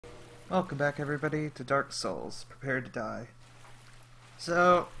Welcome back everybody to Dark Souls, Prepare to Die.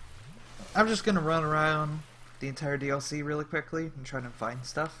 So, I'm just gonna run around the entire DLC really quickly and try to find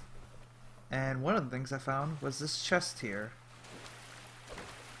stuff. And one of the things I found was this chest here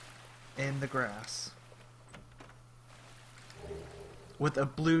in the grass with a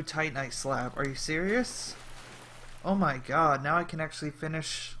blue titanite slab. Are you serious? Oh my god, now I can actually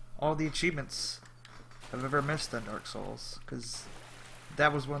finish all the achievements I've ever missed on Dark Souls, because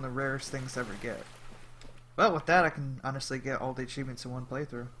that was one of the rarest things to ever get. Well, with that I can honestly get all the achievements in one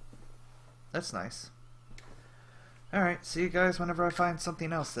playthrough. That's nice. Alright, see you guys whenever I find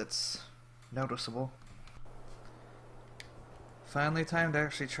something else that's noticeable. Finally time to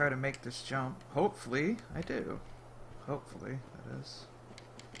actually try to make this jump. Hopefully I do. Hopefully, that is.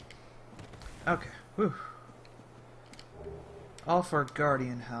 Okay, whew. All for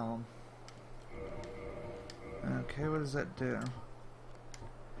Guardian Helm. Okay, what does that do?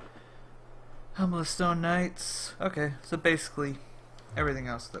 Helm of the Stone Knights. Okay, so basically everything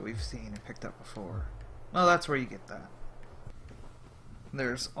else that we've seen and picked up before. Well, that's where you get that.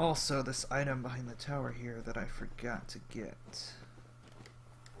 There's also this item behind the tower here that I forgot to get,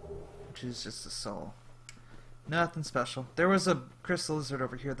 which is just a soul. Nothing special. There was a crystal lizard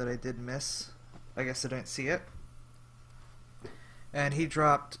over here that I did miss. I guess I didn't see it. And he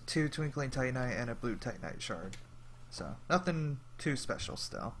dropped 2 twinkling titanite and a blue titanite shard. So, nothing too special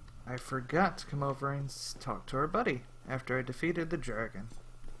still. I forgot to come over and talk to our buddy after I defeated the dragon.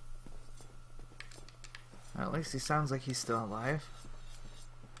 Well, at least he sounds like he's still alive.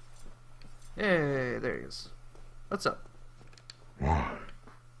 Hey, there he is. What's up? Why,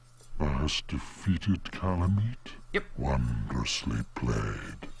 thou hast defeated Calamite? Yep. Wondrously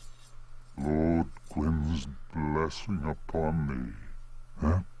played. Lord Gwyn's blessing upon thee.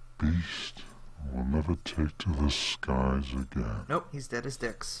 That beast will never take to the skies again. Nope, he's dead as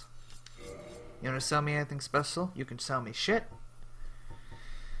dicks. You wanna sell me anything special? You can sell me shit.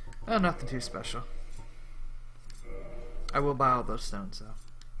 Oh, nothing too special. I will buy all those stones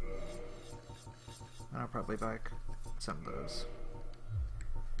though. I'll probably buy some of those.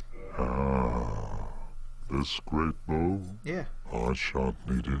 Ah, this great bow? Yeah. I shan't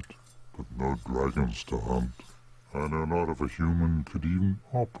need it, but no dragons to hunt. I know not if a human could even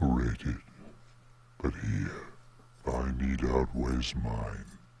operate it. But here, thy need outweighs mine.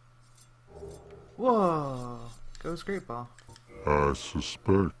 Whoa! Goes Great Ball. I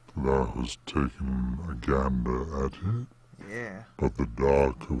suspect thou hast taken a gander at it. Yeah. But the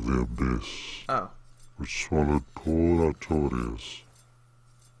dark of the abyss, which swallowed poor Artorias,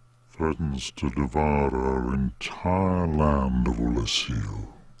 threatens to devour our entire land of Ulasil.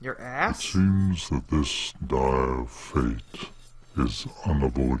 Your ass? It seems that this dire fate is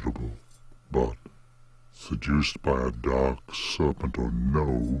unavoidable, but seduced by a dark serpent or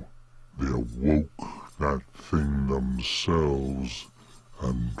no, they awoke that thing themselves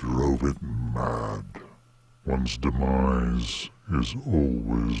and drove it mad. One's demise is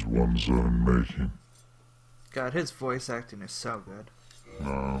always one's own making. God, his voice acting is so good.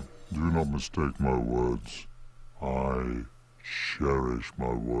 Now, do not mistake my words. I cherish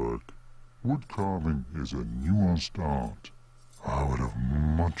my work. Wood carving is a nuanced art. I would have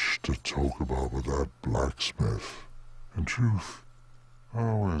much to talk about with that blacksmith. In truth,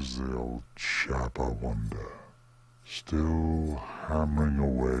 how is the old chap, I wonder? Still hammering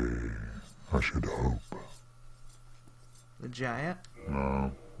away, I should hope. The giant?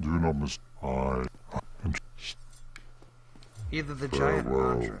 No, do not Either the giant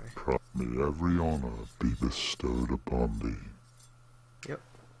or Andre. May every honor be bestowed upon thee. Yep.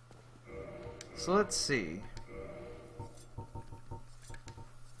 So let's see.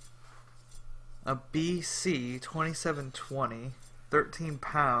 A BC 2720, 13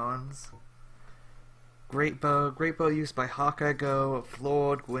 pounds. Great bow used by Hawkeye Go of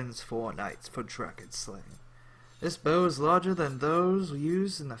Lord Gwyn's 4 knights for dragon slaying. This bow is larger than those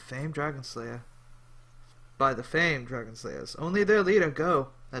used in the famed Dragon Slayer. By the famed Dragon Slayers. Only their leader, Go,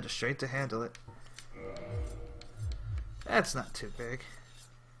 had the strength to handle it. That's not too big.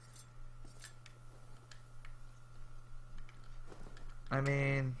 I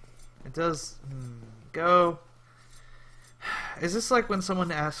mean, it does... Go. Is this like when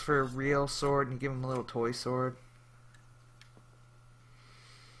someone asks for a real sword and you give them a little toy sword?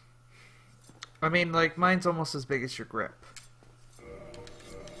 I mean, like, mine's almost as big as your grip.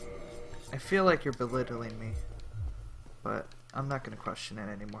 I feel like you're belittling me, but I'm not going to question it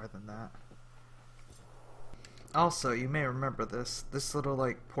any more than that. Also, you may remember this little,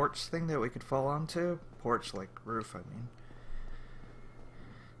 like, porch thing that we could fall onto. Porch, like, roof, I mean.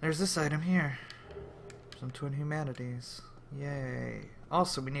 There's this item here. Some Twin Humanities. Yay.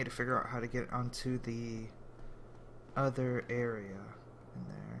 Also, we need to figure out how to get onto the other area in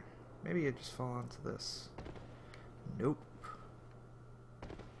there. Maybe you just fall onto this. Nope.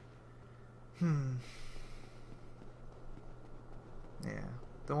 Yeah.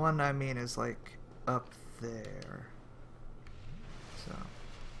 The one I mean is like up there. So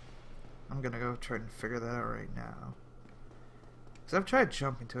I'm gonna go try and figure that out right now. Because I've tried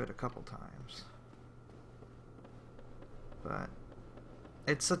jumping to it a couple times. But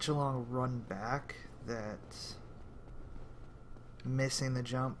it's such a long run back that missing the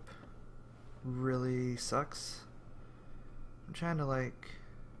jump really sucks. I'm trying to like...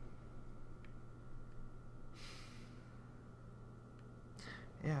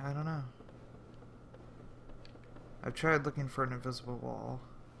 Yeah, I don't know. I've tried looking for an invisible wall.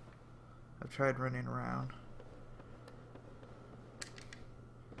 I've tried running around.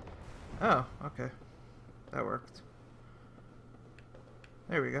 Oh, okay. That worked.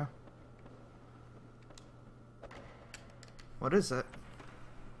 There we go. What is it?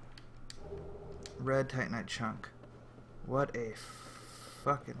 Red Titanite chunk. What a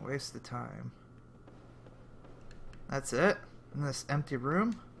fucking waste of time. That's it? In this empty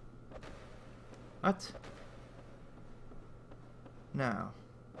room? What? No.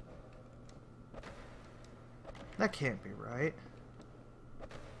 That can't be right.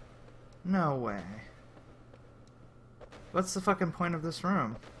 No way. What's the fucking point of this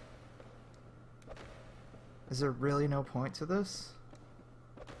room? Is there really no point to this?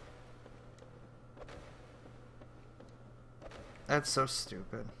 That's so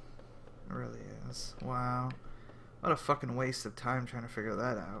stupid. It really is. Wow. What a fucking waste of time trying to figure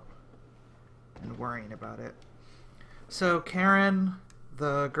that out. And worrying about it. So Karen,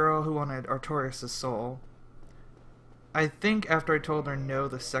 the girl who wanted Artorias' soul, I think after I told her no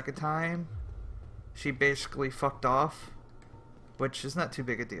the second time, she basically fucked off. Which is not too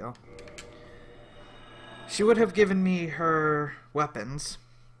big a deal. She would have given me her weapons.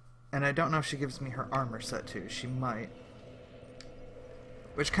 And I don't know if she gives me her armor set too. She might.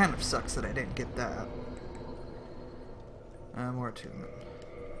 Which kind of sucks that I didn't get that. More attunement.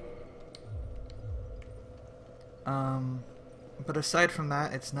 But aside from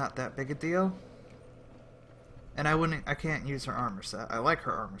that, it's not that big a deal. And I can't use her armor set. I like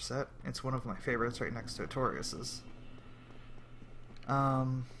her armor set. It's one of my favorites right next to Artorias's.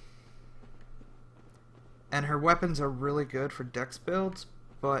 And her weapons are really good for dex builds,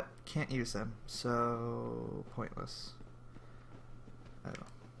 but can't use them, so pointless. Oh.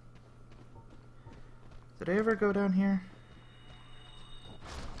 Did I ever go down here?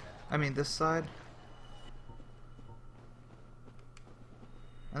 I mean this side?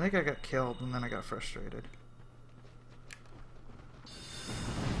 I think I got killed and then I got frustrated.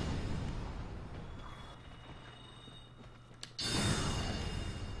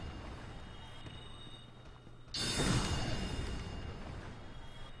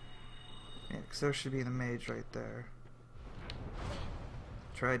 Yeah, because there should be the mage right there.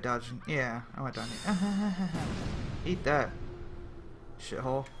 Try dodging. Yeah, I went down here. Eat that,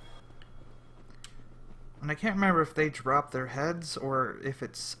 shithole. And I can't remember if they drop their heads or if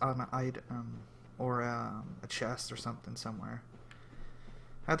it's on an item or a chest or something somewhere.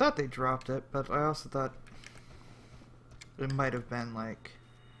 I thought they dropped it, but I also thought it might have been like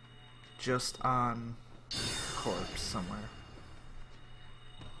just on a corpse somewhere.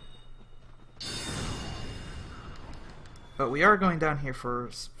 But we are going down here for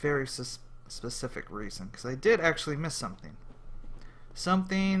a very specific reason, because I did actually miss something.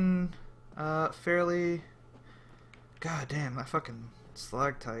 Something fairly... God damn, that fucking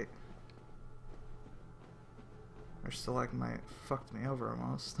stalactite. Or stalagmite fucked me over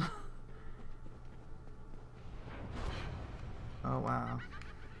almost. Oh wow.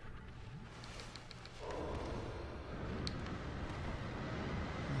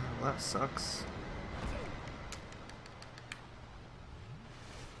 Oh, that sucks.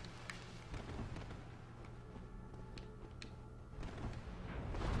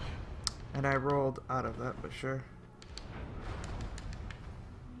 And I rolled out of that, but sure.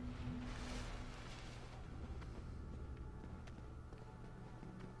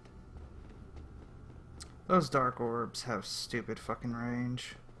 Those dark orbs have stupid fucking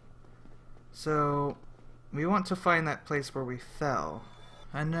range. So, we want to find that place where we fell.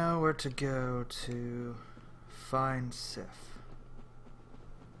 I know where to go to find Sif.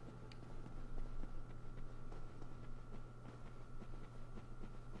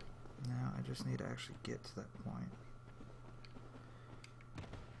 Now I just need to actually get to that point.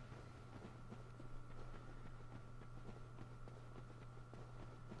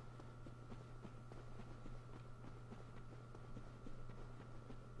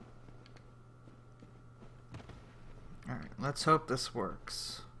 Let's hope this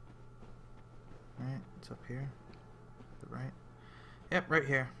works. Alright, it's up here. The right. Yep, right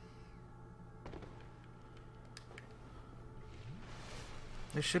here.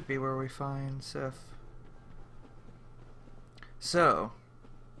 This should be where we find Sif. So,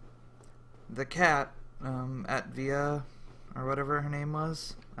 the cat, at Via, or whatever her name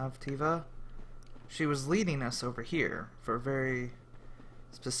was, Avtiva, she was leading us over here for a very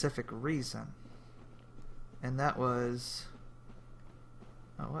specific reason. And that was...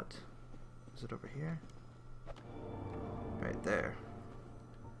 Oh, what? Is it over here? Right there.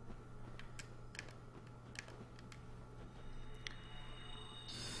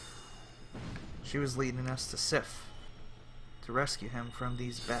 She was leading us to Sif to rescue him from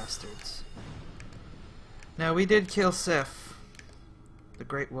these bastards. Now, we did kill Sif, the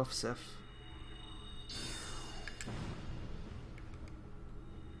Great Wolf Sif.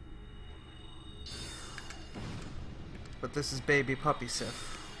 But this is baby puppy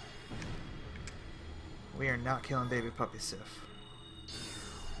Sif. We are not killing baby puppy Sif.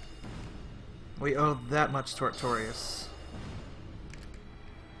 We owe that much to Artorias.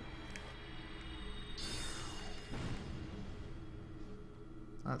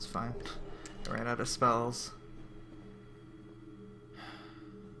 That's fine. I ran out of spells.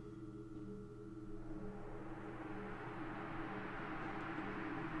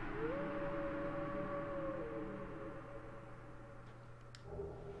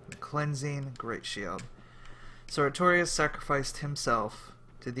 The cleansing great shield. So Artorias sacrificed himself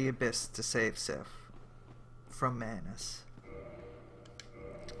to the abyss to save Sif from madness.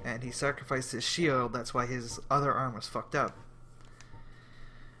 And he sacrificed his shield, that's why his other arm was fucked up.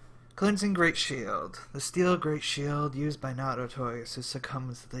 Cleansing Great Shield. The steel Great Shield used by not Artorias, who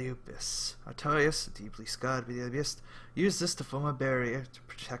succumbs to the abyss. Artorias, deeply scarred by the abyss, used this to form a barrier to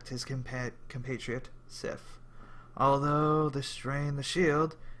protect his compatriot, Sif. Although this drained the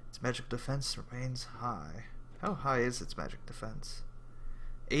shield, its magic defense remains high. How high is its magic defense?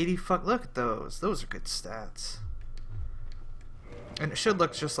 80 fuck. Look at those. Those are good stats. And it should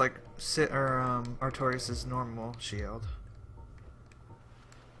look just like Artorias' normal shield.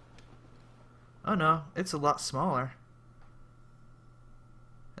 Oh no, it's a lot smaller.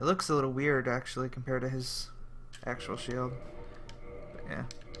 It looks a little weird actually compared to his actual shield. But yeah.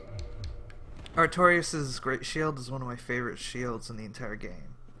 Artorias' Great Shield is one of my favorite shields in the entire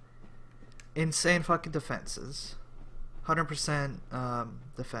game. Insane fucking defenses. 100%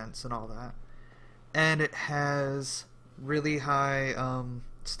 defense and all that. And it has really high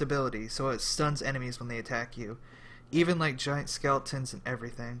stability, so it stuns enemies when they attack you. Even like giant skeletons and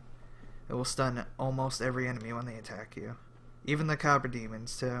everything. It will stun almost every enemy when they attack you. Even the Cobra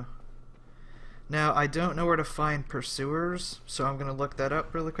Demons, too. Now, I don't know where to find Pursuers, so I'm going to look that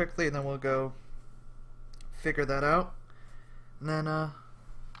up really quickly, and then we'll go figure that out. And then,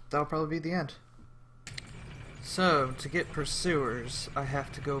 that'll probably be the end. So, to get Pursuers, I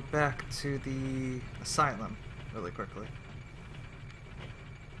have to go back to the Asylum really quickly.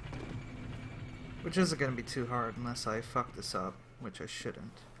 Which isn't going to be too hard unless I fuck this up, which I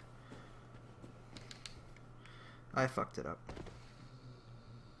shouldn't. I fucked it up.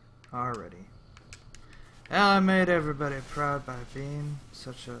 Already. I made everybody proud by being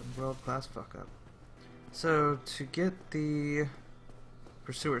such a world-class fuck-up. So, to get the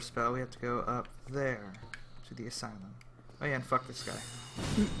Pursuer spell, we have to go up there to the Asylum. Oh yeah, and fuck this guy.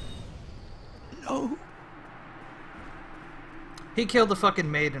 No! He killed the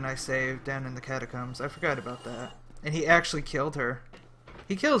fucking maiden I saved down in the catacombs. I forgot about that. And he actually killed her.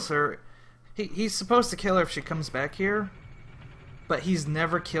 He kills her. He's supposed to kill her if she comes back here, but he's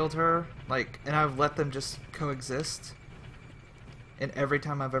never killed her, like, and I've let them just coexist in every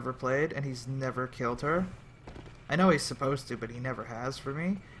time I've ever played, and he's never killed her. I know he's supposed to, but he never has for me,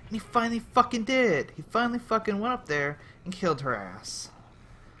 and he finally fucking did! He finally fucking went up there and killed her ass.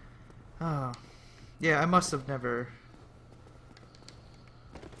 Oh. Yeah, I must have never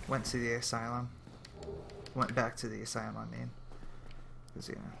went to the Asylum. Went back to the Asylum, I mean. Because,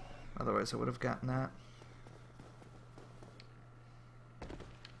 yeah. Otherwise I would have gotten that.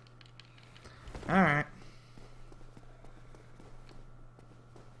 Alright.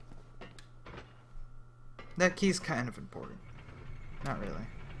 That key's kind of important. Not really.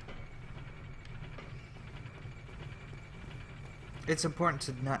 It's important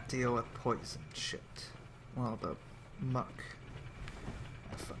to not deal with poison shit. Well, the muck.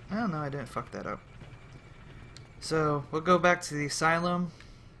 Oh no, I didn't fuck that up. So, we'll go back to the Asylum.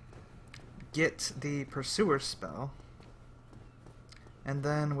 Get the Pursuer spell, and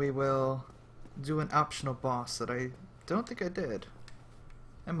then we will do an optional boss that I don't think I did.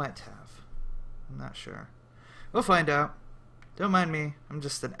 I might have. I'm not sure. We'll find out. Don't mind me, I'm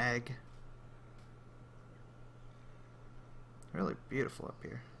just an egg. Really beautiful up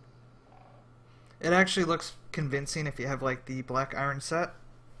here. It actually looks convincing if you have like the black iron set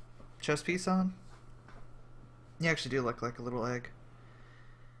chest piece on. You actually do look like a little egg.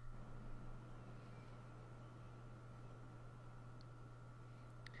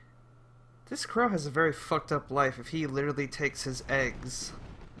 This crow has a very fucked up life if he literally takes his eggs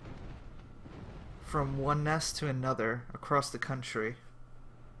from one nest to another across the country.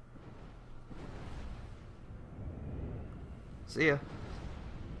 See ya.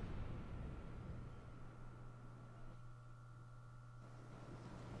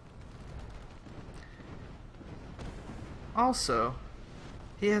 Also,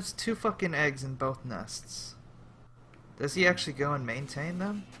 he has 2 fucking eggs in both nests. Does he actually go and maintain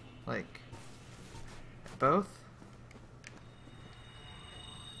them? Like, both?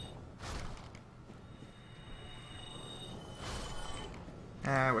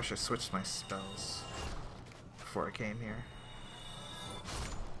 I wish I switched my spells before I came here.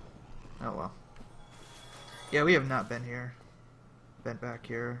 Oh well. Yeah, we have not been here. Been back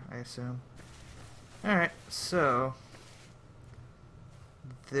here, I assume. Alright, so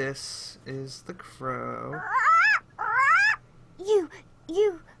this is the crow. You,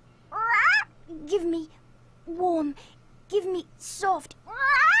 give me warm, give me soft.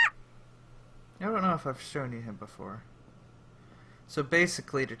 I don't know if I've shown you him before. So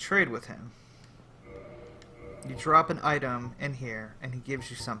basically, to trade with him, you drop an item in here, and he gives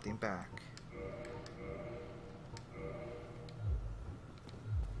you something back.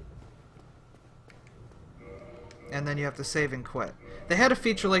 And then you have to save and quit. They had a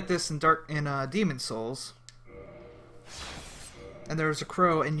feature like this in Demon Souls. And there was a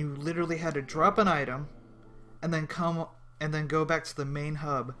crow, and you literally had to drop an item, and then go back to the main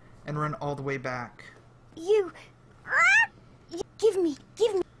hub and run all the way back. Give me.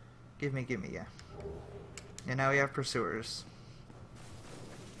 Give me, yeah. And now we have pursuers.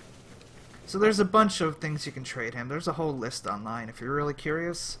 So there's a bunch of things you can trade him. There's a whole list online if you're really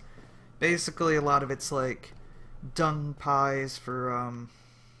curious. Basically, a lot of it's like dung pies for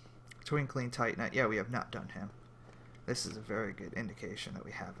Twinkling Titanite. Yeah, we have not done him. This is a very good indication that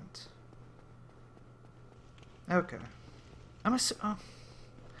we haven't. Okay. I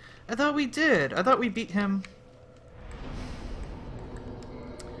thought we did. I thought we beat him.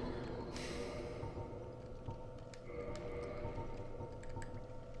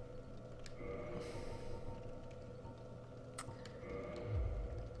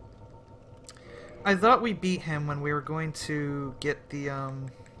 I thought we beat him when we were going to get the,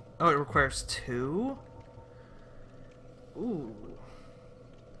 Oh, it requires 2? Ooh.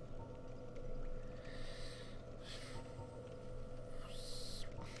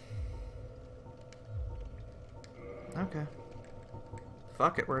 Okay.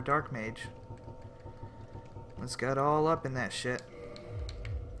 Fuck it, we're a dark mage. Let's get all up in that shit.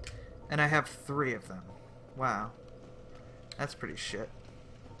 And I have 3 of them. Wow. That's pretty shit.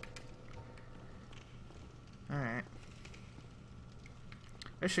 Alright.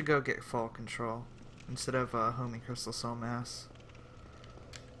 I should go get fall control instead of homing crystal soul mass.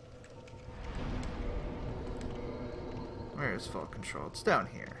 Where is fall control? It's down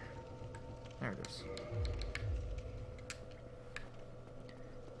here. There it is.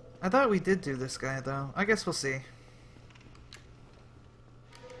 I thought we did do this guy though. I guess we'll see.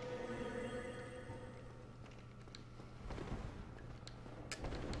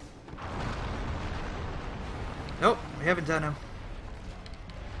 Nope, we haven't done him.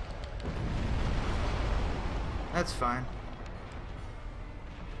 That's fine.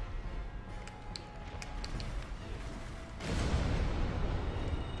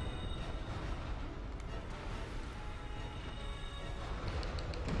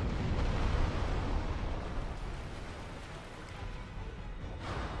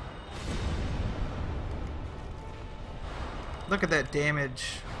 Look at that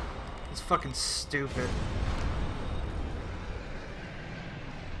damage. It's fucking stupid.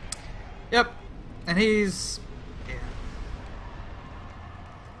 Yep. And he's... yeah.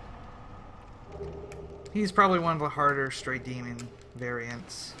 He's probably one of the harder straight demon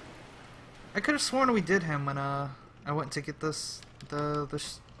variants. I could have sworn we did him when I went to get this the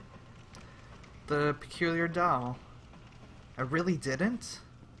peculiar doll. I really didn't?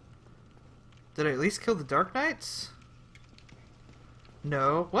 Did I at least kill the Dark Knights?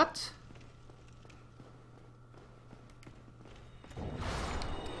 No. What?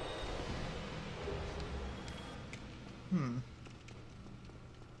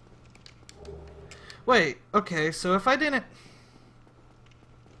 Wait, okay, so if I didn't...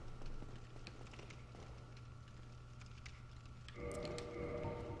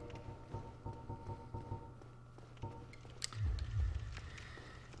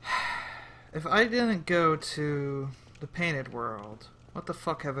 If I didn't go to the Painted World, what the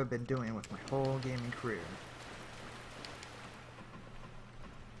fuck have I been doing with my whole gaming career?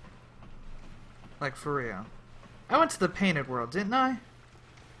 Like, for real. I went to the Painted World, didn't I?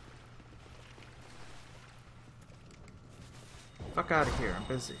 Fuck out of here, I'm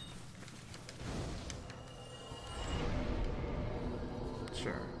busy.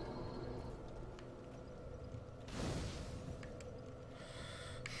 Sure.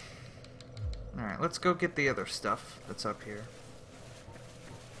 Alright, let's go get the other stuff that's up here.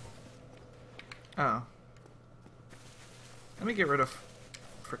 Oh. Let me get rid of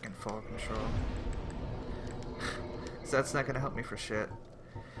frickin' fall control. So that's not gonna help me for shit.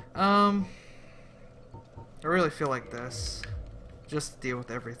 I really feel like this. Just to deal with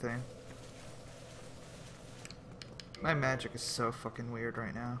everything. My magic is so fucking weird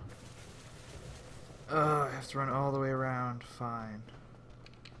right now. Ugh, I have to run all the way around. Fine.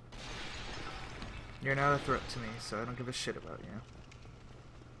 You're not a threat to me, so I don't give a shit about you.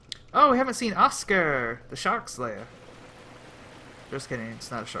 Oh, we haven't seen Oscar, the Shark Slayer. Just kidding, it's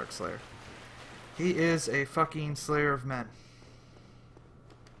not a Shark Slayer. He is a fucking slayer of men.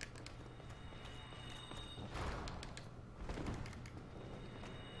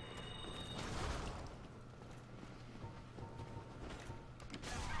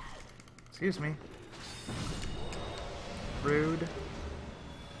 Excuse me. Rude.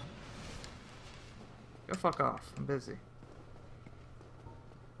 Go fuck off. I'm busy.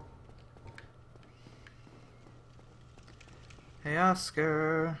 Hey,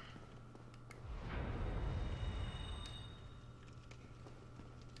 Oscar.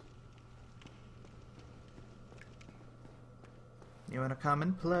 You wanna come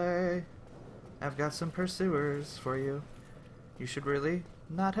and play? I've got some pursuers for you. You should really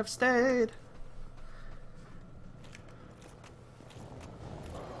not have stayed.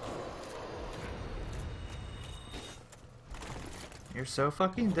 You're so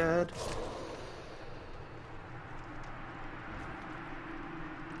fucking dead.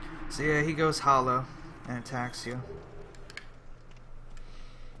 So yeah, he goes hollow and attacks you.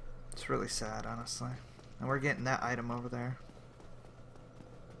 It's really sad, honestly. And we're getting that item over there.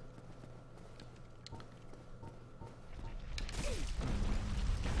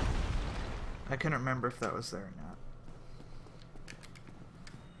 I couldn't remember if that was there or not.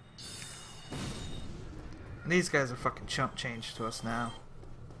 And these guys are fucking chump change to us now.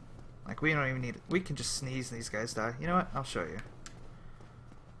 Like, we don't even need it. We can just sneeze and these guys die. You know what? I'll show you.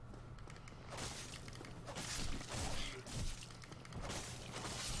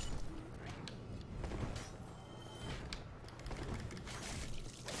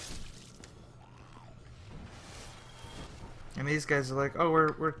 And these guys are like, oh,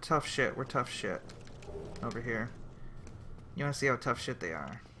 we're tough shit. We're tough shit. Over here. You wanna see how tough shit they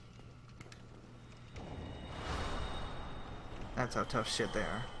are. That's how tough shit they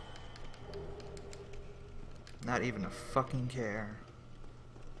are. Not even a fucking care.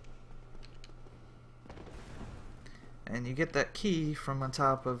 And you get that key from on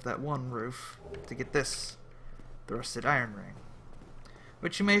top of that one roof to get this, the rusted iron ring.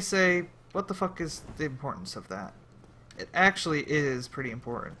 Which you may say, what the fuck is the importance of that? It actually is pretty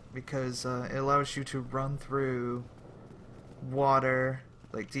important because it allows you to run through water,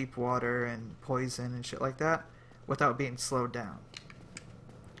 like deep water and poison and shit like that, without being slowed down.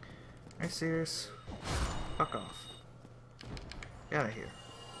 Are you serious? Fuck off. Get out of here.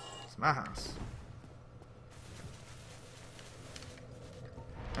 It's my house.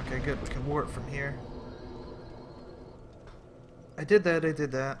 Okay, good. We can warp from here. I did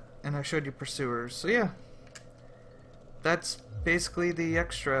that, and I showed you pursuers. So yeah. That's basically the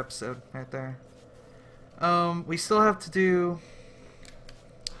extra episode right there. We still have to do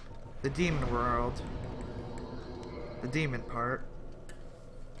the demon world. The demon part.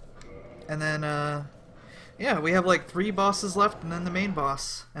 And then, yeah, we have like 3 bosses left and then the main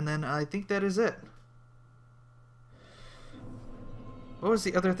boss. And then I think that is it. What was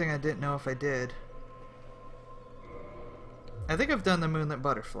the other thing I didn't know if I did? I think I've done the Moonlit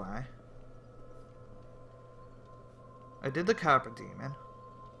Butterfly. I did the Copper Demon.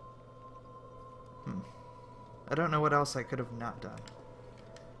 I don't know what else I could have not done.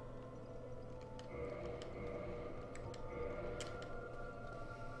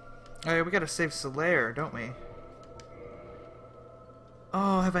 Alright, we gotta save Solaire, don't we?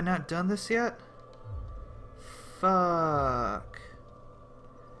 Oh, have I not done this yet? Fuck.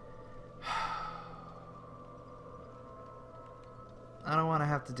 I don't want to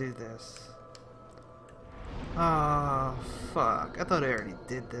have to do this. Oh, fuck. I thought I already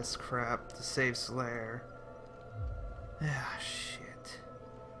did this crap to save Solaire. Ah, shit.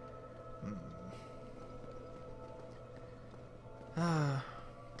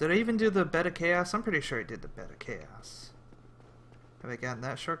 Did I even do the Bed of Chaos? I'm pretty sure I did the Bed of Chaos. Have I gotten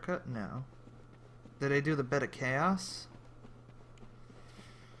that shortcut? No. Did I do the Bed of Chaos?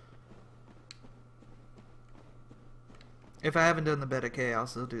 If I haven't done the Bed of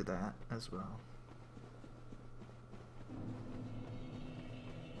Chaos, I'll do that as well.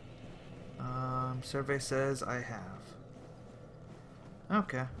 Survey says I have.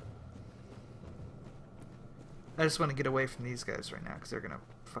 Okay. I just want to get away from these guys right now because they're gonna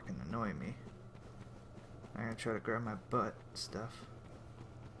fucking annoy me. I'm gonna try to grab my butt stuff.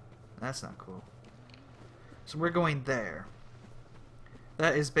 That's not cool. So we're going there.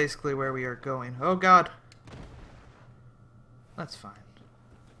 That is basically where we are going. Oh god! That's fine.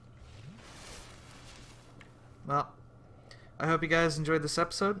 Well, I hope you guys enjoyed this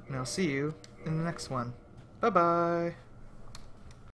episode, and I'll see you in the next one. Bye-bye!